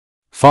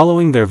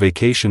Following their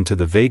vacation to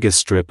the Vegas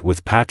Strip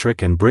with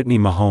Patrick and Brittany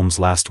Mahomes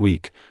last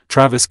week,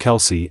 Travis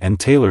Kelce and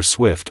Taylor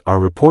Swift are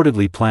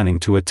reportedly planning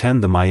to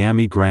attend the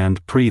Miami Grand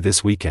Prix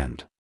this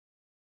weekend.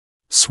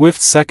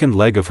 Swift's second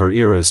leg of her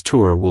Eras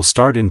tour will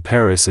start in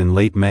Paris in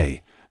late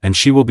May, and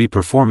she will be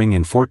performing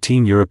in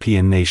 14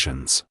 European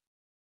nations.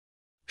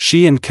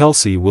 She and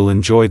Kelce will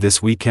enjoy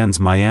this weekend's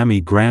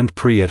Miami Grand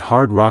Prix at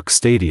Hard Rock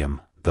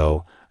Stadium,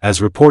 though,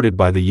 as reported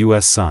by the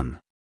U.S. Sun.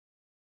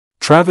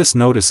 Travis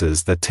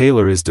notices that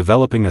Taylor is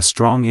developing a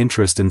strong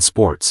interest in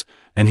sports,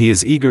 and he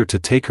is eager to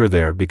take her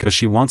there because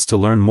she wants to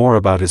learn more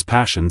about his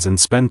passions and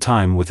spend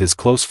time with his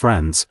close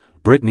friends,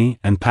 Brittany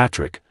and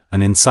Patrick,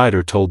 an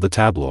insider told the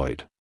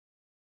tabloid.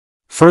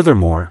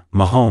 Furthermore,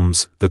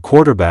 Mahomes, the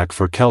quarterback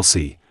for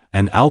Kelce,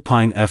 and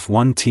Alpine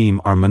F1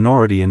 team are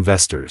minority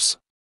investors.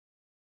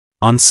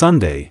 On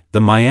Sunday, the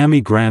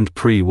Miami Grand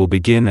Prix will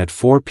begin at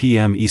 4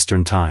 p.m.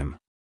 Eastern Time.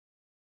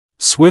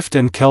 Swift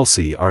and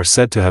Kelce are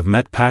said to have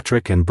met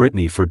Patrick and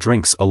Brittany for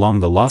drinks along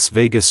the Las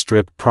Vegas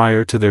Strip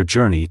prior to their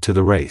journey to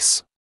the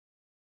race.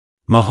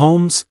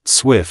 Mahomes,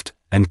 Swift,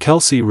 and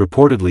Kelce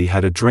reportedly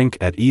had a drink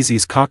at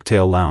Easy's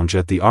Cocktail Lounge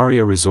at the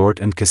Aria Resort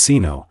and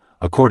Casino,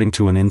 according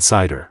to an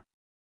insider.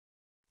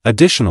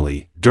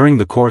 Additionally, during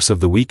the course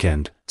of the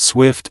weekend,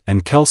 Swift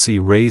and Kelce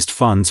raised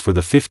funds for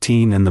the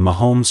 15 and the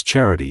Mahomes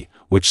charity,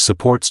 which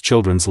supports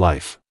children's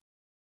life.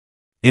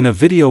 In a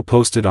video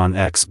posted on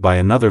X by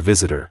another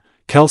visitor,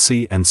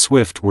 Kelce and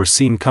Swift were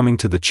seen coming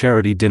to the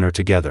charity dinner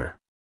together.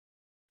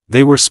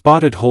 They were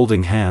spotted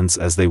holding hands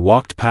as they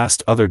walked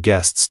past other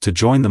guests to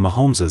join the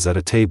Mahomeses at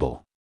a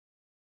table.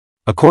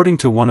 According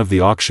to one of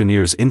the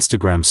auctioneer's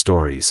Instagram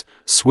stories,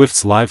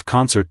 Swift's live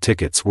concert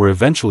tickets were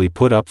eventually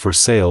put up for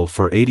sale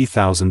for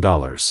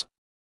 $80,000.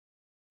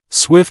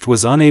 Swift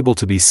was unable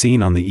to be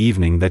seen on the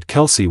evening that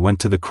Kelce went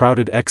to the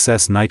crowded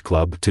XS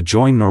nightclub to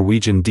join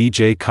Norwegian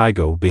DJ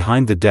Kygo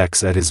behind the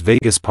decks at his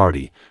Vegas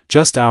party,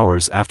 just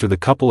hours after the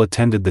couple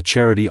attended the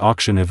charity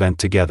auction event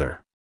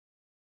together.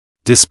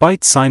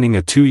 Despite signing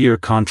a 2-year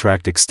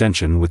contract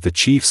extension with the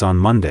Chiefs on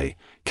Monday,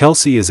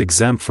 Kelce is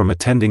exempt from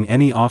attending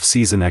any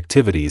off-season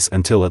activities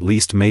until at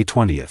least May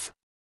 20.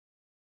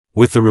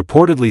 With the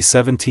reportedly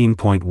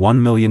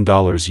 $17.1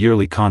 million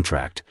yearly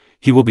contract,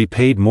 he will be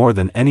paid more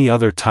than any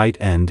other tight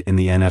end in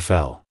the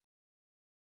NFL.